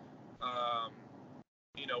 because,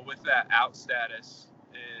 with that out status,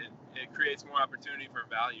 it creates more opportunity for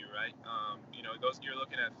value, right? You're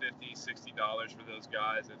looking at $50, $60 for those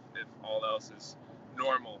guys if all else is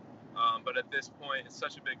normal. But at this point, it's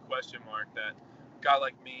such a big question mark that a guy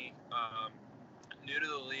like me, new to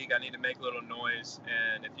the league, I need to make a little noise.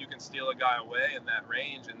 And if you can steal a guy away in that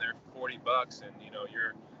range and they're $40, and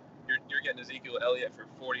you're getting Ezekiel Elliott for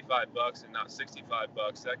 $45 and not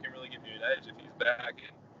 $65, that can really give you an edge if he's back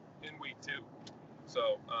in week 2.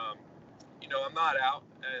 So, I'm not out,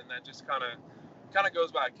 and that just kind of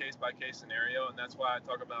goes by a case-by-case scenario, and that's why I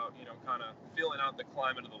talk about, kind of feeling out the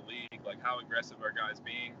climate of the league, like how aggressive are guys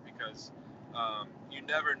being, because you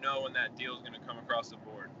never know when that deal is going to come across the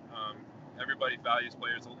board. Everybody values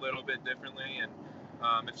players a little bit differently, and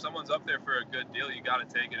if someone's up there for a good deal, you got to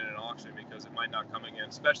take it in an auction, because it might not come again,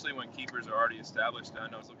 especially when keepers are already established. I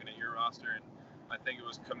know I was looking at your roster, and I think it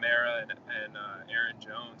was Kamara and Aaron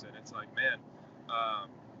Jones, and it's like, man,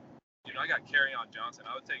 I got Kerryon Johnson.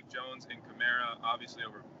 I would take Jones and Kamara, obviously,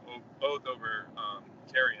 both over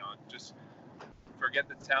Kerryon. Just forget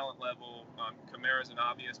the talent level. Kamara's an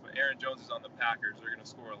obvious, but Aaron Jones is on the Packers. They're going to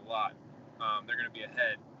score a lot. They're going to be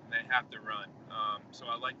ahead, and they have to run. So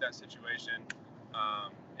I like that situation.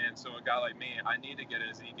 And so a guy like me, I need to get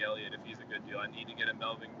a Zeke Elliott if he's a good deal. I need to get a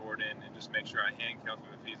Melvin Gordon and just make sure I handcuff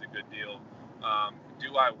him if he's a good deal.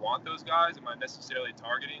 Do I want those guys? Am I necessarily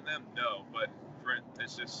targeting them? No, but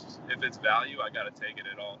it's just, if it's value, I got to take it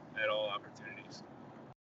at all opportunities.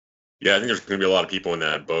 Yeah, I think there's going to be a lot of people in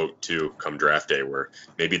that boat too come draft day where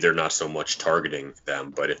maybe they're not so much targeting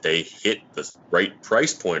them, but if they hit the right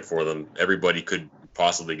price point for them, everybody could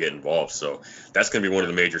possibly get involved. So that's going to be one of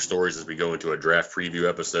the major stories as we go into a draft preview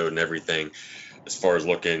episode and everything, as far as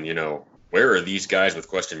looking, where are these guys with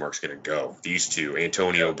question marks going to go? These two,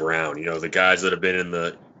 Antonio Brown, the guys that have been in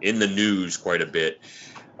the news quite a bit.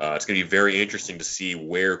 It's going to be very interesting to see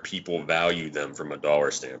where people value them from a dollar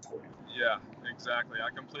standpoint. Yeah, exactly. I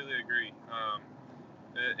completely agree.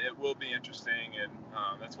 It will be interesting, and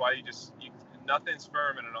that's why nothing's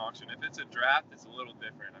firm in an auction. If it's a draft, it's a little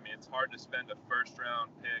different. I mean, it's hard to spend a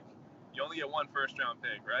first-round pick. You only get one first-round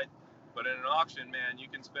pick, right? But in an auction, man, you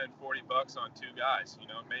can spend $40 on two guys.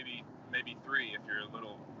 Maybe three if you're a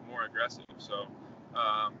little more aggressive. So,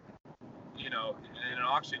 in an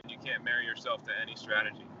auction, you can't marry yourself to any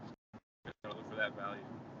strategy. Look for that value.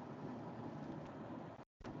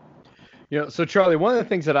 So Charlie, one of the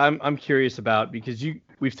things that I'm curious about, because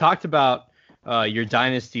we've talked about your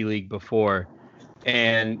dynasty league before,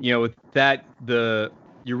 and with that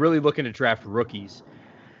you're really looking to draft rookies.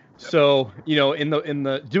 So in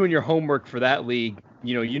the doing your homework for that league,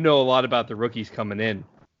 you know a lot about the rookies coming in,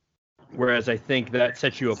 whereas I think that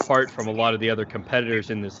sets you apart from a lot of the other competitors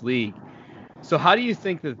in this league. So how do you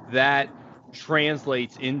think that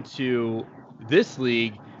translates into this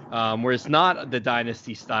league, where it's not the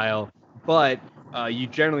dynasty style, but you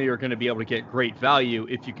generally are going to be able to get great value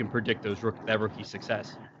if you can predict that rookie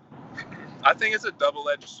success? I think it's a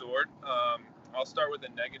double-edged sword. I'll start with the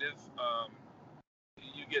negative.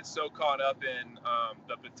 You get so caught up in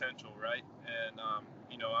the potential, right? And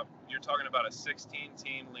you're talking about a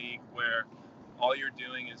 16-team league where all you're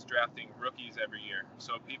doing is drafting rookies every year.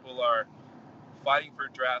 So people are fighting for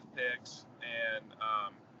draft picks, and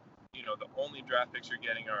the only draft picks you're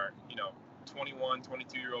getting are 21,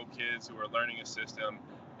 22-year-old kids who are learning a system,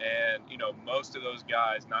 and most of those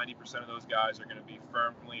guys, 90% of those guys, are going to be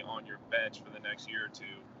firmly on your bench for the next year or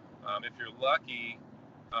two. If you're lucky,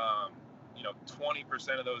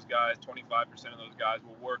 20% of those guys, 25% of those guys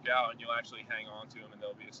will work out, and you'll actually hang on to them, and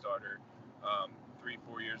they'll be a starter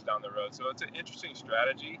 3-4 years down the road. So it's an interesting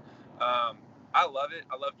strategy. I love it.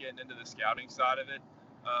 I love getting into the scouting side of it.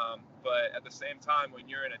 But at the same time, when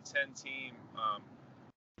you're in a 10-team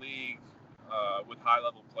league with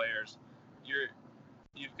high-level players,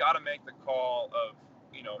 you've got to make the call of,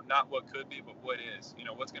 not what could be, but what is.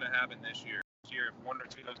 What's going to happen this year. If one or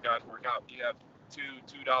two of those guys work out, you have two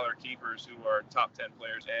 $2 keepers who are top 10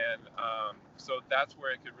 players. And so that's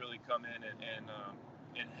where it could really come in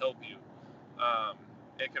and help you.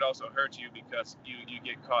 It could also hurt you because you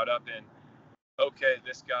get caught up in, okay,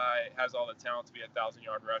 this guy has all the talent to be a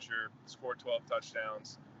 1,000-yard rusher, score 12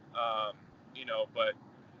 touchdowns, but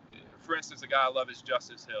for instance, a guy I love is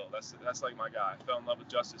Justice Hill. That's like my guy. I fell in love with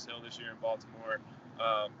Justice Hill this year in Baltimore.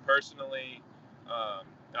 Personally,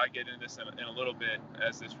 I get into this in a little bit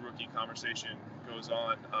as this rookie conversation goes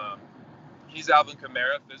on. He's Alvin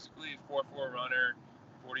Kamara physically, 4.4 runner,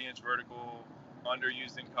 40-inch vertical,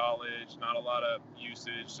 underused in college, not a lot of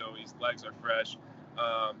usage, so his legs are fresh.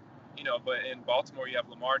 But in Baltimore, you have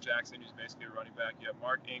Lamar Jackson, who's basically a running back. You have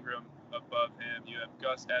Mark Ingram above him. You have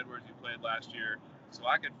Gus Edwards, who played last year. So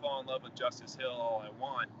I could fall in love with Justice Hill all I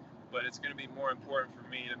want, but it's going to be more important for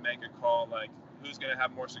me to make a call like who's going to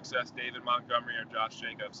have more success, David Montgomery or Josh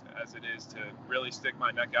Jacobs, as it is to really stick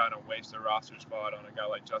my neck out and waste a roster spot on a guy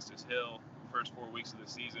like Justice Hill the first 4 weeks of the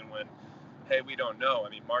season when, hey, we don't know. I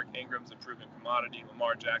mean, Mark Ingram's a proven commodity.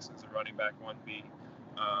 Lamar Jackson's a running back 1B.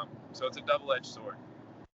 So it's a double-edged sword.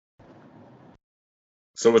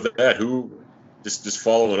 So with that, just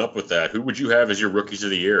following up with that, who would you have as your rookies of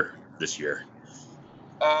the year this year?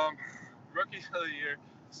 Rookies of the year.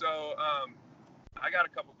 So I got a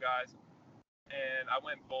couple guys, and I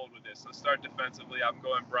went bold with this. Let's start defensively. I'm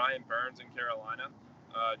going Brian Burns in Carolina.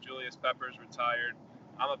 Julius Peppers retired.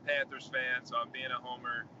 I'm a Panthers fan, so I'm being a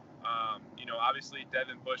homer. Obviously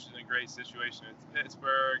Devin Bush is in a great situation in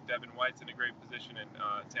Pittsburgh. Devin White's in a great position in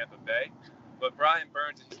Tampa Bay. But Brian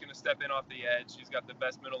Burns, he's going to step in off the edge. He's got the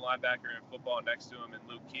best middle linebacker in football next to him, and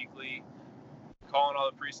Luke Kuechly, calling all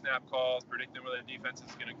the pre-snap calls, predicting where the defense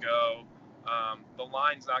is going to go. The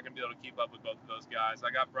line's not going to be able to keep up with both of those guys.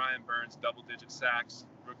 I got Brian Burns, double-digit sacks,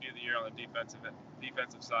 rookie of the year on the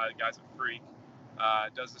defensive side. The guy's a freak.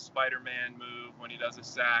 Does the Spider-Man move when he does a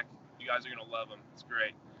sack. You guys are going to love him. It's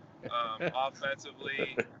great.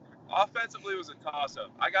 Offensively was a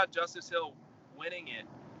toss-up. I got Justice Hill winning it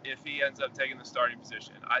if he ends up taking the starting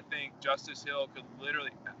position. I think Justice Hill could literally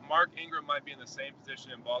 – Mark Ingram might be in the same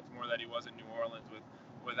position in Baltimore that he was in New Orleans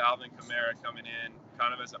with Alvin Kamara coming in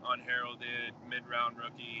kind of as an unheralded mid-round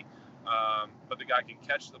rookie. but the guy can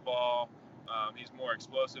catch the ball. He's more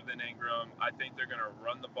explosive than Ingram. I think they're going to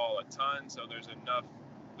run the ball a ton, so there's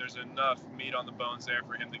enough meat on the bones there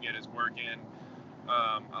for him to get his work in.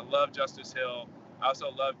 I love Justice Hill. I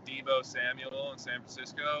also love Deebo Samuel in San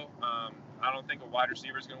Francisco. I don't think a wide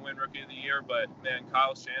receiver is going to win Rookie of the Year, but man,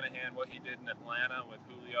 Kyle Shanahan, what he did in Atlanta with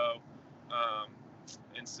Julio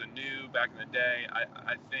and Sanu back in the day,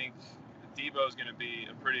 I think Deebo is going to be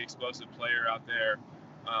a pretty explosive player out there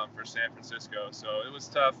for San Francisco. So it was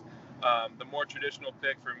tough. The more traditional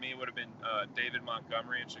pick for me would have been David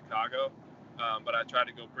Montgomery in Chicago, but I tried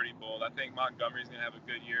to go pretty bold. I think Montgomery's going to have a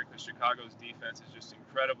good year because Chicago's defense is just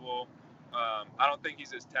incredible. I don't think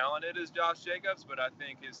he's as talented as Josh Jacobs, but I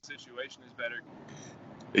think his situation is better.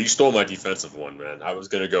 You stole my defensive one, man. I was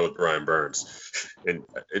going to go with Brian Burns. And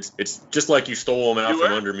it's just like you stole him out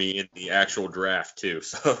from under me in the actual draft, too.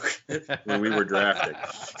 So when we were drafting.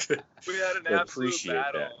 We had an absolute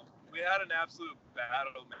battle. That. We had an absolute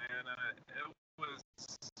battle, man. It was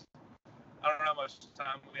 – I don't know how much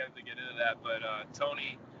time we had to get into that, but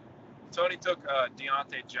Tony took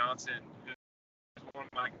Deontay Johnson, who's one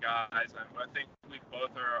of my guys, and I think we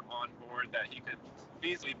both are on board that he could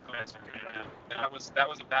easily play. That was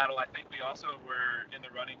a battle. I think we also were in the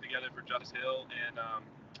running together for Justice Hill, and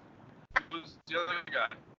who's the other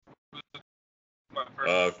guy? My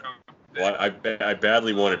first well, I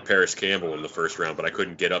badly wanted Paris Campbell in the first round, but I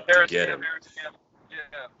couldn't get up to get him.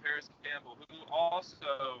 Paris Campbell, who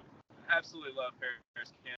also absolutely love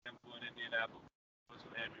Paris Campbell in Indianapolis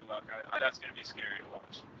with Andrew Luck. That's going to be scary to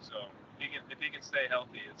watch. So if he can stay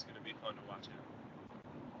healthy, it's going to be fun to watch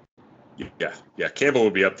him. Yeah. Campbell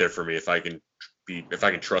would be up there for me if I can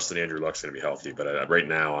trust that Andrew Luck's going to be healthy. But right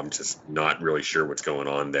now, I'm just not really sure what's going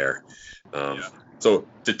on there. So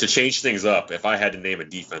to change things up, if I had to name a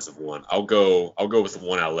defensive one, I'll go with the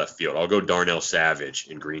one out of left field. I'll go Darnell Savage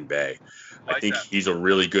in Green Bay. I think he's a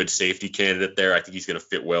really good safety candidate there. I think he's going to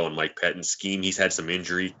fit well in Mike Pettine's scheme. He's had some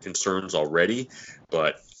injury concerns already,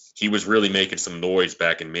 but he was really making some noise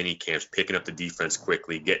back in mini camps, picking up the defense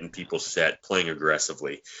quickly, getting people set, playing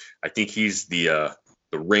aggressively. I think he's the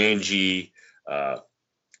rangy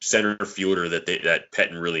center fielder that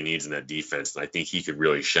Pettin really needs in that defense, and I think he could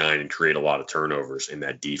really shine and create a lot of turnovers in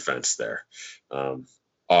that defense there.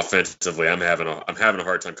 Offensively, I'm having a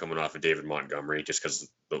hard time coming off of David Montgomery just because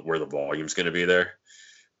where the volume's going to be there.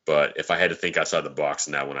 But if I had to think outside the box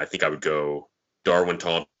in that one, I think I would go Darwin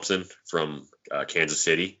Thompson from Kansas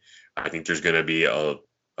City. I think there's going to be a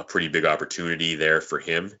pretty big opportunity there for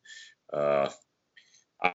him.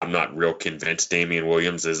 I'm not real convinced Damian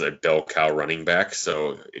Williams is a bell cow running back.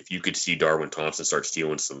 So if you could see Darwin Thompson start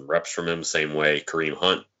stealing some reps from him, same way Kareem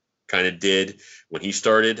Hunt kind of did when he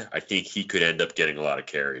started, I think he could end up getting a lot of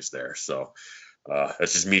carries there. So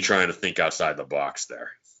that's just me trying to think outside the box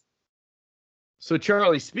there. So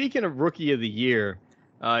Charlie, speaking of Rookie of the Year,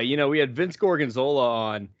 we had Vince Gorgonzola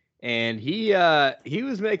on, and he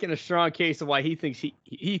was making a strong case of why he thinks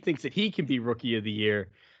that he can be Rookie of the Year.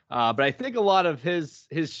 But I think a lot of his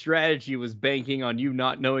strategy was banking on you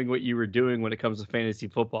not knowing what you were doing when it comes to fantasy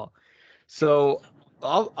football. So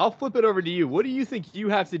I'll flip it over to you. What do you think you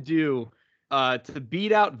have to do to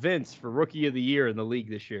beat out Vince for Rookie of the Year in the league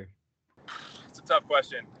this year? It's a tough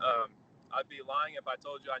question. I'd be lying if I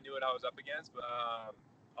told you I knew what I was up against, but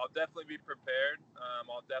I'll definitely be prepared.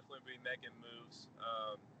 I'll definitely be making moves.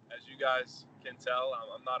 As you guys can tell,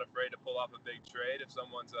 I'm not afraid to pull off a big trade if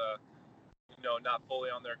someone's not fully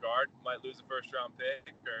on their guard. Might lose a first-round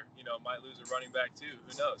pick, or might lose a running back too.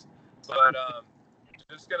 Who knows? But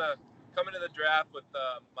just gonna come into the draft with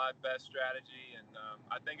my best strategy, and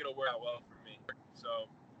I think it'll work out well for me. So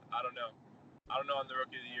I don't know on the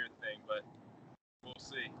Rookie of the Year thing, but we'll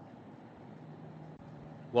see.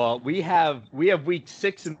 Well, we have week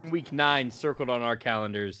 6 and week 9 circled on our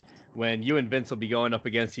calendars when you and Vince will be going up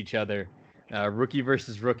against each other, rookie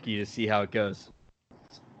versus rookie, to see how it goes.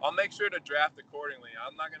 I'll make sure to draft accordingly.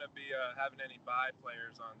 I'm not going to be having any bye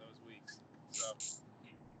players on those weeks. So.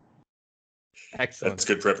 Excellent. That's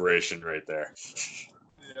good preparation right there.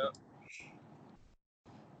 Yeah.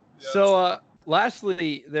 So,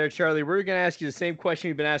 lastly there, Charlie, we're going to ask you the same question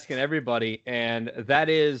we've been asking everybody, and that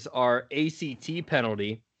is our ACT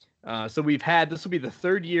penalty. So this will be the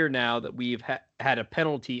third year now that we've had a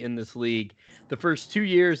penalty in this league. The first 2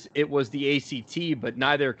 years, it was the ACT, but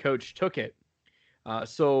neither coach took it.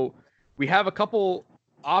 So we have a couple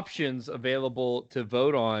options available to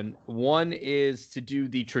vote on. One is to do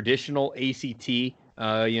the traditional ACT,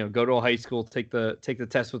 go to a high school, take the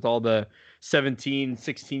test with all the 17,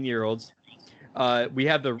 16-year-olds. We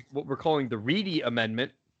have what we're calling the Reedy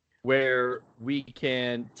Amendment, where we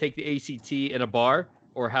can take the ACT in a bar,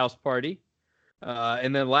 or house party.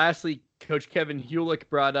 And then lastly, Coach Kevin Hewlick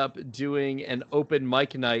brought up doing an open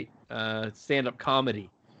mic night, stand-up comedy.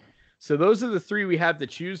 So those are the three we have to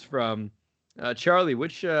choose from. Charlie,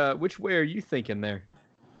 which way are you thinking there?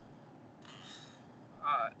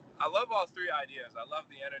 I love all three ideas. I love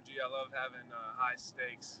the energy. I love having high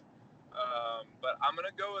stakes. But I'm going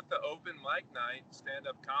to go with the open mic night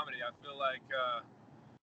stand-up comedy. I feel like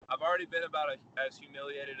I've already been about as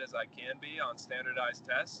humiliated as I can be on standardized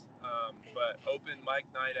tests. But open mic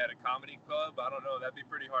night at a comedy club, I don't know. That'd be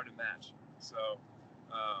pretty hard to match. So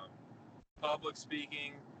public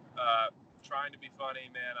speaking, trying to be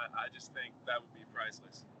funny, man, I just think that would be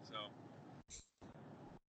priceless. So.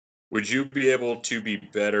 Would you be able to be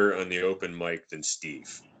better on the open mic than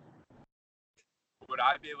Steve? Would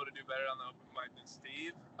I be able to do better on the open mic than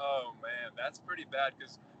Steve? Oh, man, that's pretty bad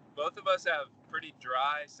because both of us have pretty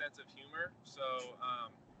dry sense of humor. So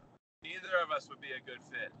neither of us would be a good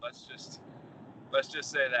fit. Let's just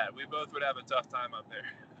say that. We both would have a tough time up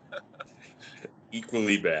there.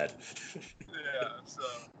 Equally bad. Yeah, so.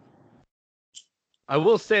 I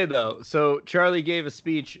will say, though, so Charlie gave a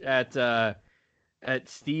speech at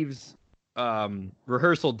Steve's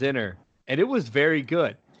rehearsal dinner, and it was very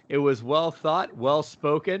good. It was well thought, well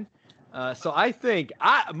spoken. So I think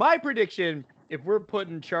my prediction, if we're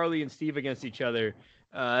putting Charlie and Steve against each other,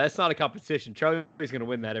 that's not a competition. Charlie's going to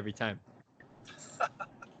win that every time.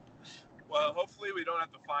 Well, hopefully we don't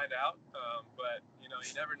have to find out, but you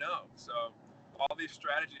never know. So all these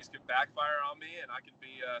strategies could backfire on me, and I could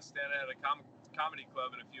be standing at a comedy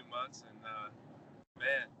club in a few months, and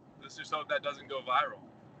man. Let's just hope that doesn't go viral.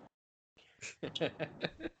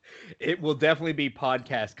 It will definitely be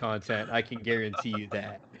podcast content. I can guarantee you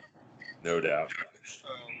that. No doubt.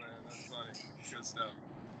 Oh, man, that's funny. Good stuff.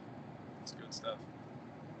 It's good stuff.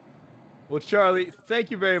 Well, Charlie,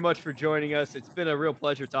 thank you very much for joining us. It's been a real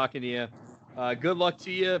pleasure talking to you. Good luck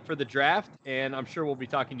to you for the draft, and I'm sure we'll be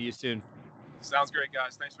talking to you soon. Sounds great,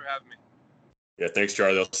 guys. Thanks for having me. Yeah, thanks,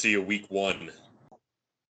 Charlie. I'll see you week 1.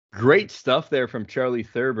 Great stuff there from Charley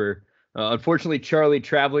Thurber. Unfortunately, Charlie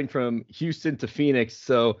traveling from Houston to Phoenix,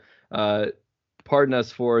 so pardon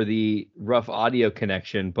us for the rough audio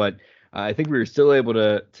connection, but I think we were still able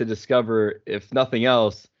to discover, if nothing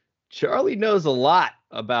else, Charlie knows a lot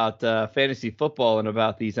about fantasy football and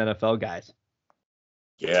about these NFL guys.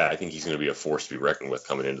 Yeah, I think he's going to be a force to be reckoned with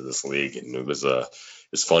coming into this league, and it was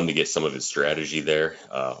fun to get some of his strategy there.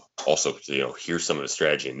 Also, hear some of his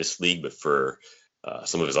strategy in this league, but for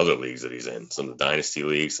some of his other leagues that he's in, some of the dynasty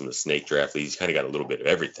leagues, some of the snake draft leagues. He's kind of got a little bit of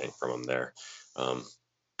everything from him there.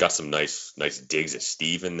 Got some nice digs at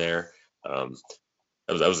Steve in there. That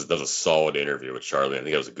was a solid interview with Charlie. I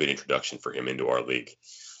think that was a good introduction for him into our league.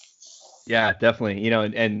 Yeah, definitely.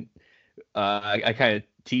 And I kind of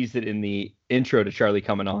teased it in the intro to Charlie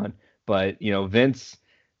coming on, but Vince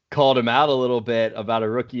called him out a little bit about a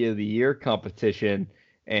Rookie of the Year competition.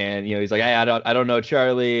 And, he's like, hey, I don't know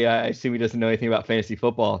Charlie. I assume he doesn't know anything about fantasy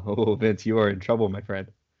football. Oh, Vince, you are in trouble, my friend.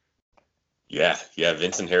 Yeah.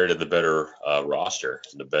 Vince inherited the better roster,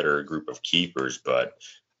 the better group of keepers, but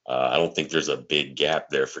I don't think there's a big gap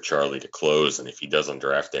there for Charlie to close. And if he does on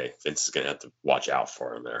draft day, Vince is going to have to watch out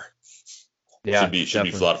for him there. Yeah, should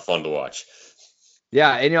be a lot of fun to watch.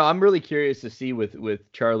 Yeah, and I'm really curious to see with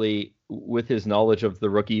Charlie, with his knowledge of the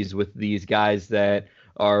rookies, with these guys that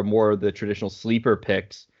are more of the traditional sleeper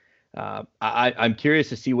picks. I'm curious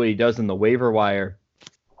to see what he does in the waiver wire,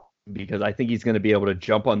 because I think he's going to be able to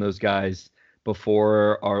jump on those guys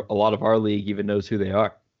before a lot of our league even knows who they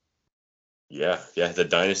are. Yeah, the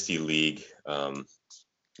Dynasty League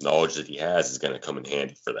knowledge that he has is going to come in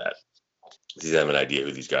handy for that. He's have an idea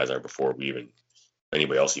who these guys are before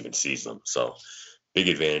anybody else even sees them. So big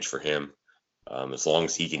advantage for him. As long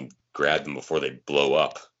as he can grab them before they blow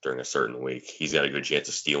up during a certain week, he's got a good chance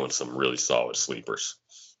of stealing some really solid sleepers.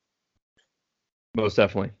 Most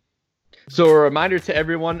definitely. So a reminder to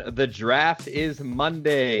everyone, the draft is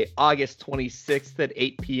Monday, August 26th at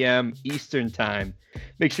 8 p.m. Eastern Time.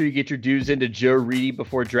 Make sure you get your dues into Joe Reedy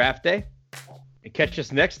before draft day. And catch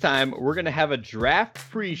us next time. We're going to have a draft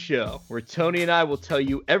pre-show where Tony and I will tell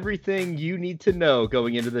you everything you need to know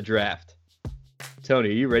going into the draft. Tony,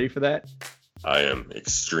 are you ready for that? I am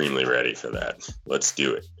extremely ready for that. Let's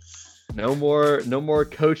do it. No more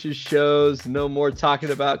coaches shows. No more talking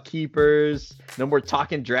about keepers. No more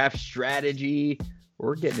talking draft strategy.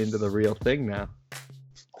 We're getting into the real thing now.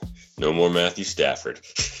 No more Matthew Stafford.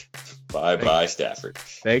 Bye, Stafford.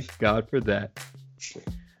 Thank God for that.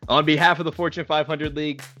 On behalf of the Fortune 500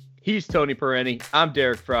 League, he's Tony Perenni. I'm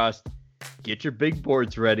Derek Frost. Get your big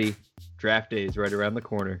boards ready. Draft day is right around the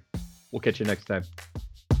corner. We'll catch you next time.